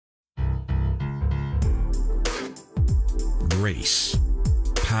grace,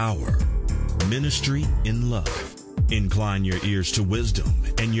 power, ministry in love. Incline your ears to wisdom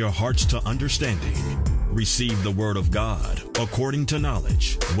and your hearts to understanding. Receive the word of God according to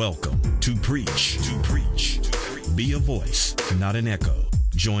knowledge. Welcome to Preach. Be a voice, not an echo.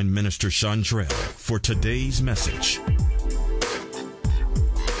 Join Minister Shawntrell for today's message.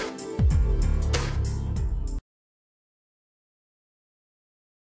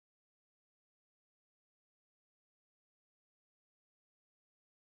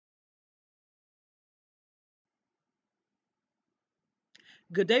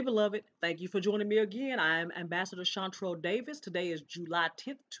 Good day, beloved. Thank you for joining me again. I am Ambassador Shawntrell Davis. Today is July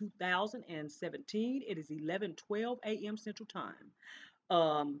 10th, 2017. It is 11:12 a.m. Central Time.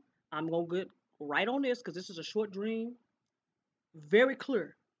 I'm going to get right on this because this is a short dream. Very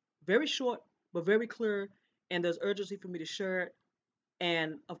clear. Very short, but very clear. And there's urgency for me to share it.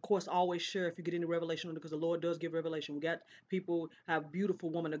 And, of course, always share if you get any revelation on it, because the Lord does give revelation. We got people, have beautiful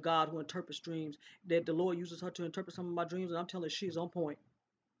woman of God who interprets dreams, that the Lord uses her to interpret some of my dreams, and I'm telling you, she's on point.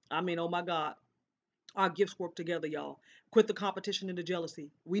 I mean, oh my God, our gifts work together, y'all. Quit the competition and the jealousy.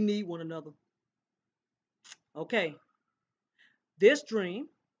 We need one another. Okay. This dream,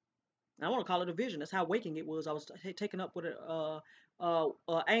 I want to call it a vision. That's how waking it was. I was taken up with an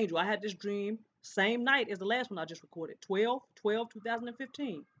angel. I had this dream same night as the last one I just recorded,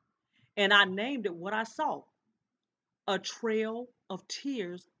 12/12/2015. And I named it what I saw. A Trail of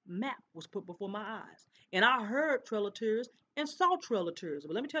Tears map was put before my eyes. And I heard Trail of Tears and saw Trail of Tears.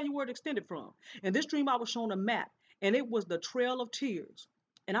 But let me tell you where it extended from. In this dream, I was shown a map, and it was the Trail of Tears.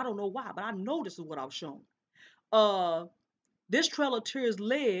 And I don't know why, but I know this is what I was shown. This Trail of Tears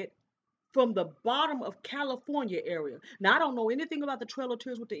led from the bottom of California area. Now, I don't know anything about the Trail of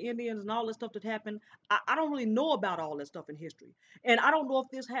Tears with the Indians and all that stuff that happened. I don't really know about all that stuff in history. And I don't know if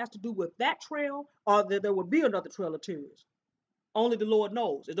this has to do with that trail or that there will be another Trail of Tears. Only the Lord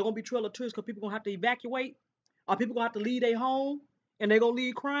knows. Is there going to be Trail of Tears because people going to have to evacuate? Are people going to have to leave their home and they're going to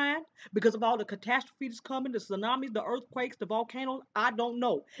leave crying because of all the catastrophes coming, the tsunamis, the earthquakes, the volcanoes? I don't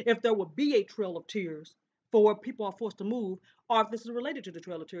know if there will be a Trail of Tears for where people are forced to move, or if this is related to the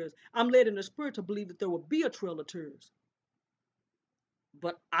Trail of Tears. I'm led in the spirit to believe that there will be a Trail of Tears,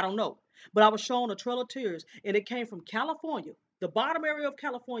 but I don't know. But I was shown a Trail of Tears, and it came from California, the bottom area of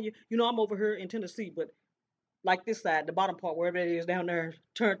California. You know, I'm over here in Tennessee, but like this side, the bottom part, wherever it is down there,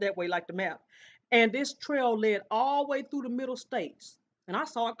 turned that way like the map. And this trail led all the way through the middle states, and I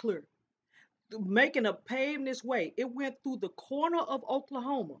saw it clear. Making a paved this way, it went through the corner of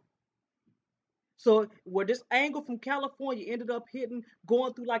Oklahoma. So where this angle from California ended up hitting,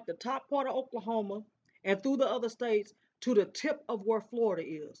 going through like the top part of Oklahoma and through the other states to the tip of where Florida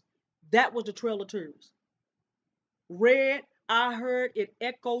is. That was the Trail of Tears. Red, I heard it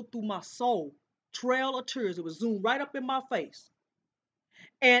echoed through my soul. Trail of Tears. It was zoomed right up in my face.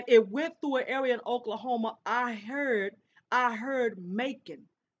 And it went through an area in Oklahoma. I heard Macon.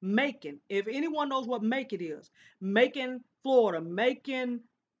 Macon. If anyone knows what Macon is, Macon, Florida, Macon,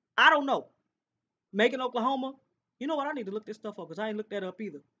 I don't know. Macon, Oklahoma. You know what? I need to look this stuff up because I ain't looked that up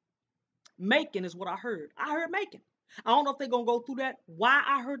either. Macon is what I heard. I heard Macon. I don't know if they're going to go through that. Why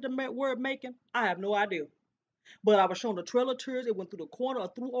I heard the word Macon, I have no idea. But I was shown the Trail of Tears. It went through the corner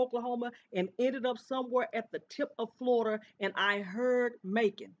of through Oklahoma and ended up somewhere at the tip of Florida. And I heard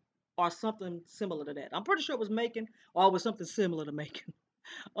Macon or something similar to that. I'm pretty sure it was Macon or it was something similar to Macon.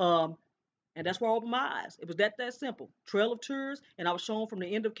 And that's where I opened my eyes. It was that simple. Trail of Tears, and I was shown from the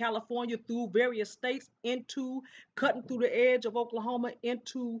end of California through various states into, cutting through the edge of Oklahoma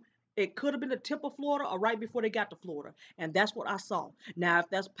into, it could have been the tip of Florida or right before they got to Florida. And that's what I saw. Now, if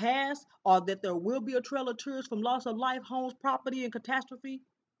that's past or that there will be a Trail of Tears from loss of life, homes, property, and catastrophe,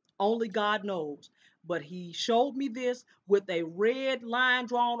 only God knows. But he showed me this with a red line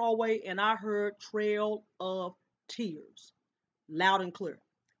drawn all the way, and I heard Trail of Tears. Loud and clear.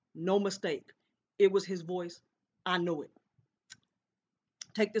 No mistake. It was his voice. I know it.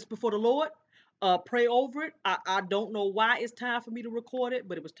 Take this before the Lord. Pray over it. I don't know why it's time for me to record it,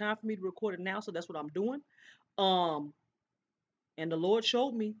 but it was time for me to record it now, so that's what I'm doing. And the Lord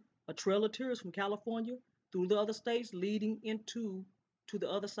showed me a Trail of Tears from California through the other states leading into the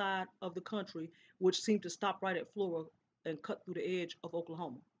other side of the country, which seemed to stop right at Florida and cut through the edge of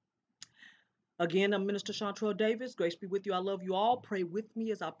Oklahoma. Again, I'm Minister Shawntrell Davis. Grace be with you. I love you all. Pray with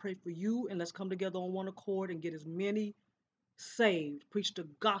me as I pray for you, and let's come together on one accord and get as many saved. Preach the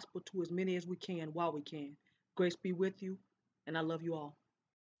gospel to as many as we can while we can. Grace be with you, and I love you all.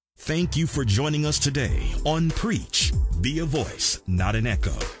 Thank you for joining us today on Preach. Be a voice, not an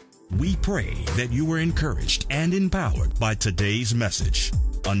echo. We pray that you were encouraged and empowered by today's message.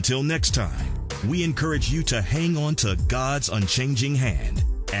 Until next time, we encourage you to hang on to God's unchanging hand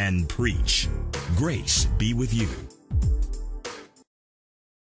and preach. Grace be with you.